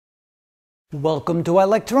Welcome to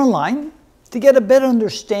iLectureOnline. To get a better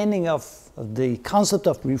understanding of the concept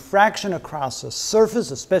of refraction across a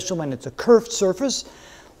surface, especially when it's a curved surface,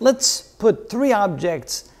 let's put three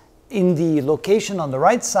objects in the location on the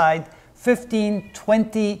right side, 15,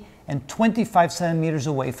 20, and 25 centimeters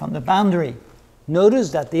away from the boundary.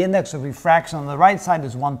 Notice that the index of refraction on the right side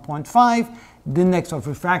is 1.5. The index of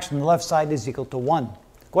refraction on the left side is equal to 1.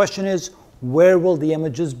 The question is, where will the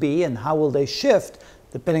images be and how will they shift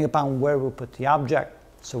depending upon where we'll put the object?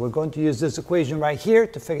 So we're going to use this equation right here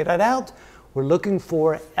to figure that out. We're looking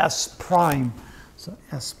for S prime. So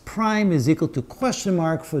S prime is equal to question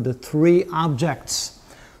mark for the three objects.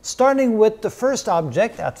 Starting with the first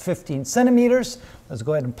object at 15 centimeters, let's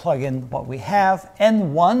go ahead and plug in what we have.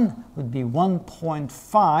 N1 would be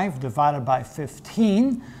 1.5 divided by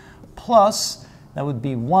 15 plus, that would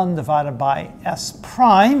be 1 divided by S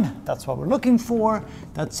prime. That's what we're looking for.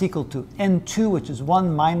 That's equal to N2, which is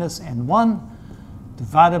 1 minus N1,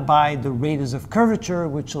 divided by the radius of curvature,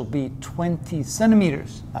 which will be 20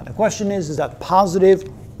 centimeters. Now the question is that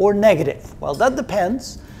positive or negative? Well, that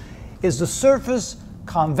depends. Is the surface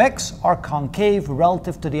convex or concave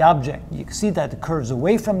relative to the object? You can see that it curves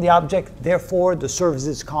away from the object, therefore the surface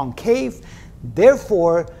is concave,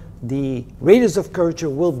 therefore the radius of curvature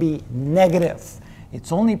will be negative.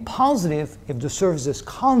 It's only positive if the surface is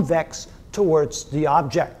convex towards the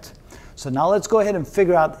object. So now let's go ahead and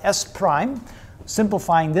figure out S prime.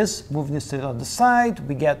 Simplifying this, moving this to the other side,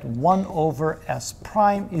 we get 1 over S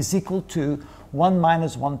prime is equal to 1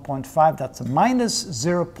 minus 1.5, that's a minus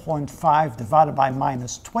 0.5 divided by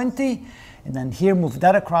minus 20. And then here, move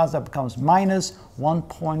that across, that becomes minus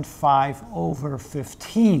 1.5 over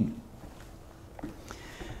 15.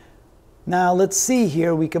 Now let's see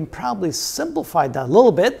here, we can probably simplify that a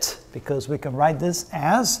little bit because we can write this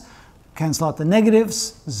as, cancel out the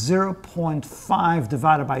negatives, 0.5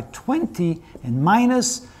 divided by 20 and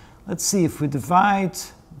minus, let's see, if we divide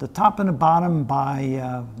the top and the bottom by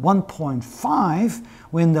 1.5,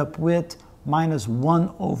 we end up with minus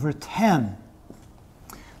 1 over 10.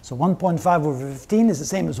 So 1.5 over 15 is the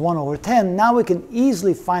same as 1 over 10. Now we can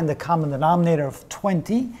easily find the common denominator of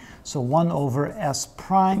 20. So 1 over S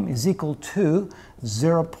prime is equal to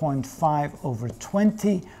 0.5 over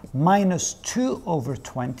 20 minus 2 over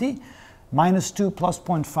 20. Minus 2 plus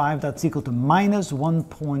 0.5, that's equal to minus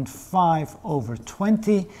 1.5 over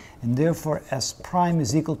 20. And therefore, S prime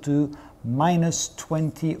is equal to minus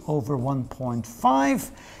 20 over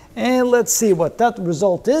 1.5. And let's see what that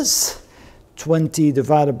result is. 20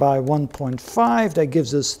 divided by 1.5, that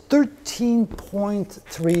gives us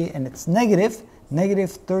 13.3, and it's negative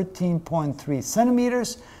 13.3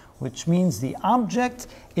 centimeters, which means the object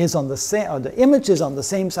is on the same, or the image is on the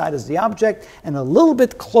same side as the object and a little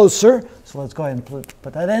bit closer. So let's go ahead and put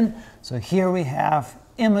that in. So here we have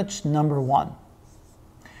image number 1.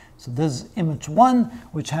 So this is image 1,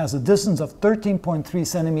 which has a distance of 13.3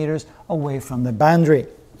 centimeters away from the boundary.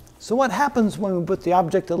 So what happens when we put the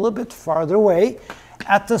object a little bit farther away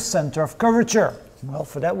at the center of curvature? Well,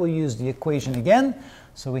 for that we'll use the equation again.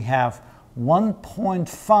 So we have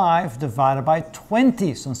 1.5 divided by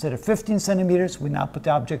 20. So instead of 15 centimeters, we now put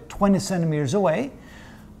the object 20 centimeters away,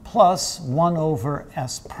 plus 1 over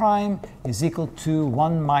S prime is equal to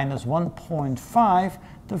 1 minus 1.5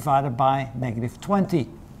 divided by negative 20.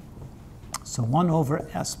 So 1 over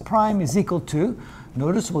S prime is equal to,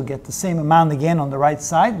 notice we'll get the same amount again on the right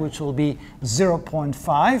side, which will be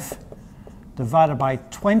 0.5 divided by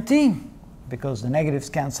 20, because the negatives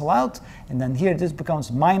cancel out. And then here this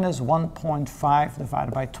becomes minus 1.5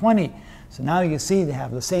 divided by 20. So now you see they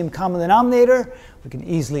have the same common denominator. We can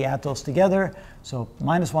easily add those together. So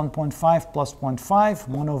minus 1.5 plus 0.5,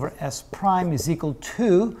 1 over S prime is equal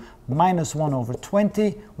to minus 1 over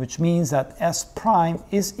 20, which means that S prime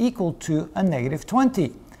is equal to a negative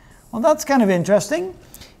 20. Well, that's kind of interesting.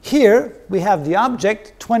 Here we have the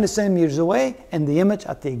object 20 centimeters away and the image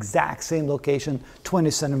at the exact same location 20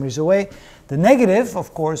 centimeters away. The negative,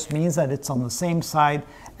 of course, means that it's on the same side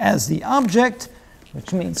as the object,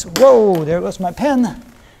 which means, whoa, there goes my pen.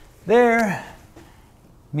 There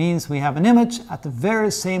means we have an image at the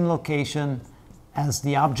very same location as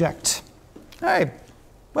the object. All right.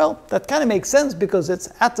 Well, that kind of makes sense because it's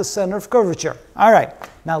at the center of curvature. All right,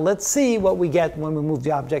 now let's see what we get when we move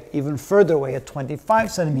the object even further away at 25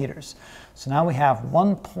 centimeters. So now we have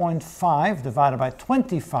 1.5 divided by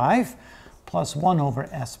 25 plus 1 over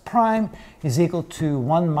S prime is equal to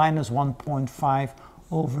 1 minus 1.5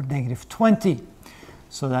 over negative 20.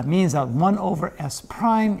 So that means that 1 over S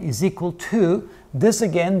prime is equal to, this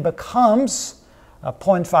again becomes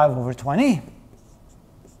 0.5 over 20.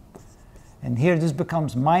 And here this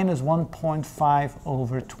becomes minus 1.5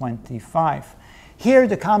 over 25. Here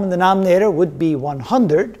the common denominator would be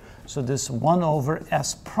 100. So this 1 over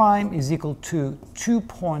s prime is equal to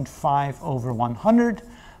 2.5 over 100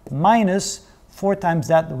 minus 4 times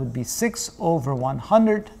that would be 6 over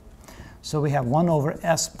 100. So we have 1 over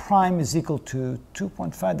s prime is equal to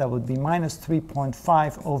 2.5. That would be minus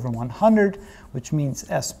 3.5 over 100, which means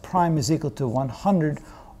s prime is equal to 100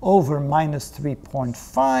 over minus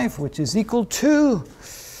 3.5, which is equal to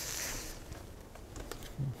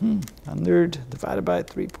 100 divided by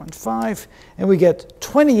 3.5, and we get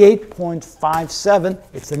 28.57.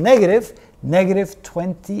 It's a negative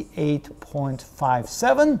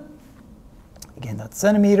 28.57. Again, that's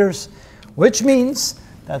centimeters, which means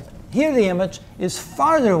that here the image is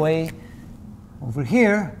farther away over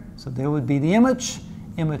here. So there would be the image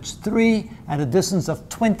 3, at a distance of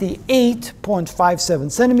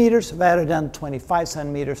 28.57 centimeters rather than 25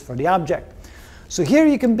 centimeters for the object. So here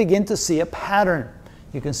you can begin to see a pattern.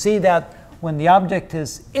 You can see that when the object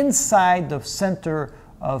is inside the center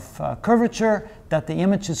of curvature, that the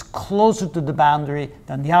image is closer to the boundary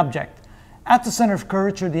than the object. At the center of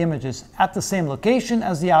curvature, the image is at the same location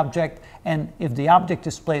as the object, and if the object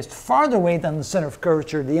is placed farther away than the center of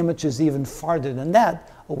curvature, the image is even farther than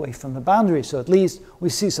that away from the boundary. So at least we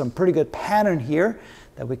see some pretty good pattern here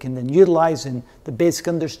that we can then utilize in the basic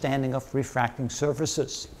understanding of refracting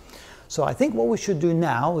surfaces. So I think what we should do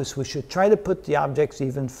now is we should try to put the objects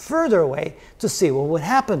even further away to see what would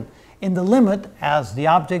happen. In the limit, as the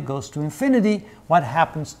object goes to infinity, what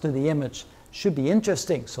happens to the image? Should be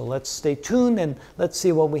interesting. So let's stay tuned and let's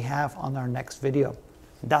see what we have on our next video.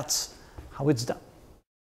 That's how it's done.